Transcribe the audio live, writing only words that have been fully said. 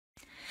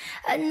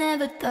I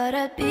never thought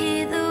I'd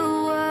be the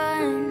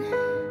one.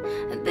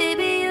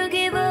 Baby, you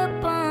gave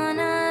up on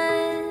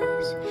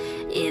us.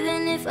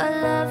 Even if our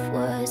love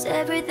was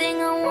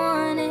everything I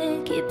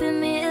wanted, keeping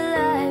me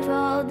alive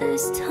all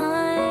this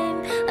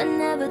time. I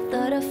never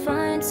thought I'd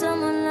find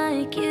someone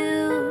like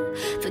you.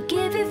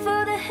 Forgive you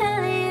for the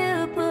hell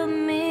you put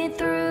me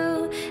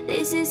through.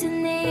 This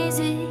isn't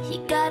easy,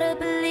 you gotta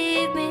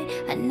believe me.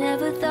 I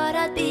never thought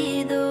I'd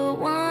be the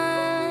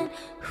one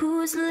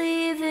who's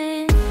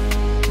leaving.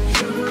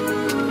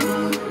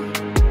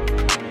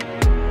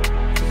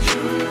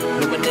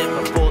 No, I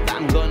never thought that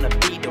I'm gonna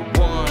be the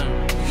one.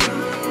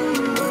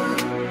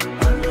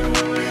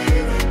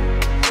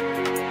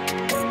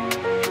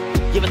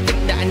 You ever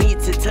think that I need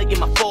to tell you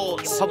my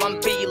thoughts, how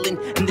I'm feeling,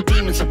 and the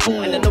demons are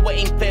born? And I know it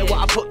ain't fair what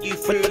I put you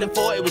through, but I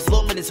thought it was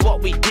love and it's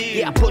what we do.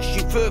 Yeah, I pushed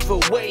you further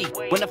away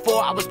when I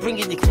thought I was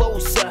bringing you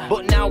closer,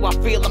 but now I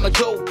feel I'm a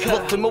joker,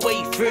 bluffing my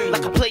way through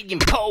like I'm playing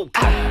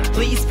poker.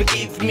 Please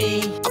forgive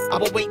me, I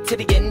will wait till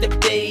the end of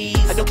days.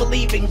 I don't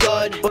believe in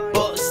God, but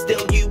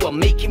still you are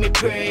making me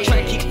pray.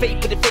 Trying to keep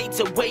faith, but it fades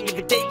away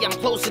every day. I'm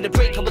close to the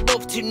break. I would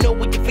love to know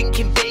what you're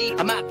thinking, babe.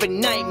 I'm out for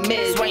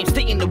nightmares, why I'm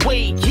staying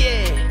awake,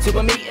 yeah. Till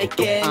we meet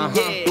again,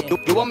 yeah.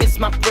 Do I miss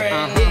my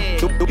friend? Yeah.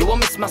 Do I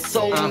miss my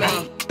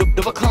soulmate?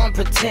 Do I can't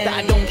pretend that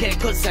I don't care,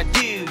 cause I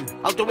do.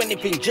 I'll do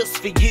anything just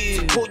for you,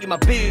 to call you my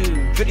boo.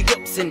 Through the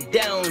ups and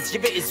downs,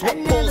 yeah, it is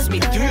what pulls me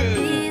through.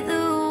 Be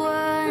the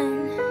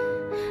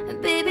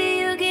one. Baby,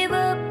 you gave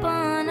up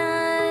on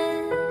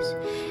us.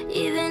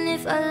 Even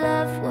if our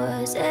love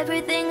was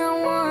everything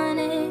I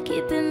wanted,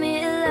 keeping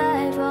me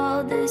alive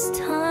all this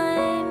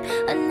time.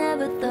 I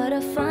never thought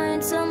I'd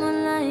find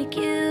someone like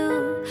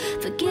you.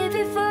 Forgive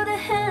you for the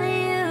hell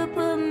you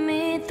put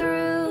me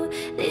through.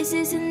 This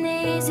isn't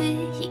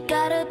easy, you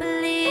gotta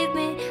believe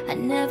me. I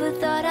never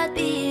thought I'd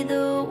be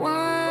the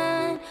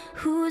one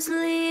who's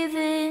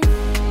leaving.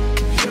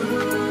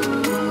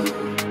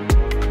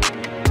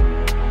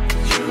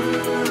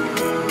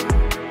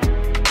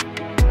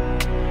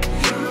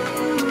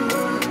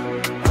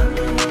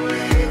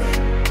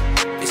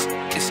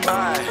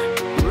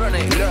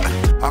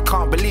 I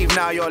can't believe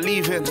now you're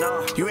leaving.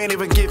 You ain't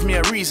even give me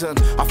a reason.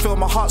 I feel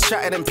my heart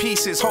shattered in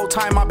pieces. Whole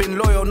time I've been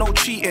loyal, no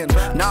cheating.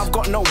 Now I've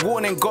got no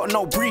warning, got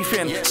no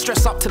briefing.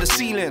 Stress up to the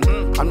ceiling.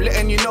 I'm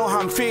letting you know how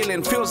I'm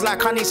feeling. Feels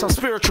like I need some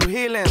spiritual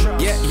healing.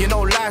 Yeah, you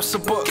know life's a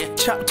book.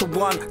 Chapter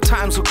 1,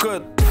 times were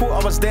good.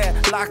 Thought I was there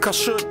like I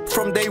should.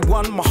 From day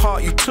 1, my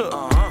heart you took.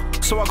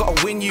 So I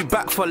gotta win you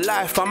back for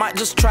life. I might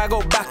just try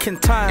go back in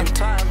time.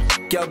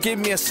 Girl, give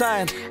me a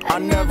sign. I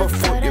never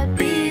thought you'd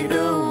be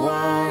the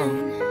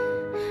one.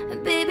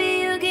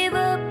 Baby, you gave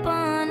up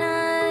on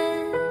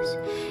us.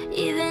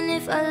 Even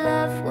if our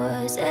love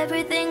was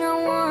everything I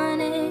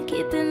wanted,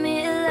 keeping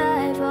me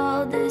alive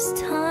all this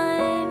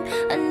time.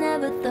 I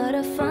never thought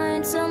I'd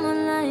find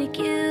someone like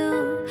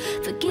you.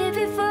 Forgive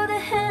you for the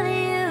hell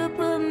you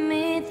put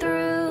me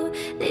through.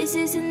 This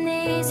isn't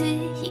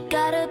easy, you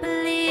gotta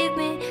believe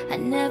me. I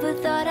never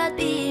thought I'd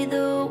be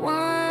the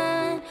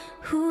one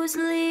who's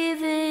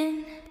leaving.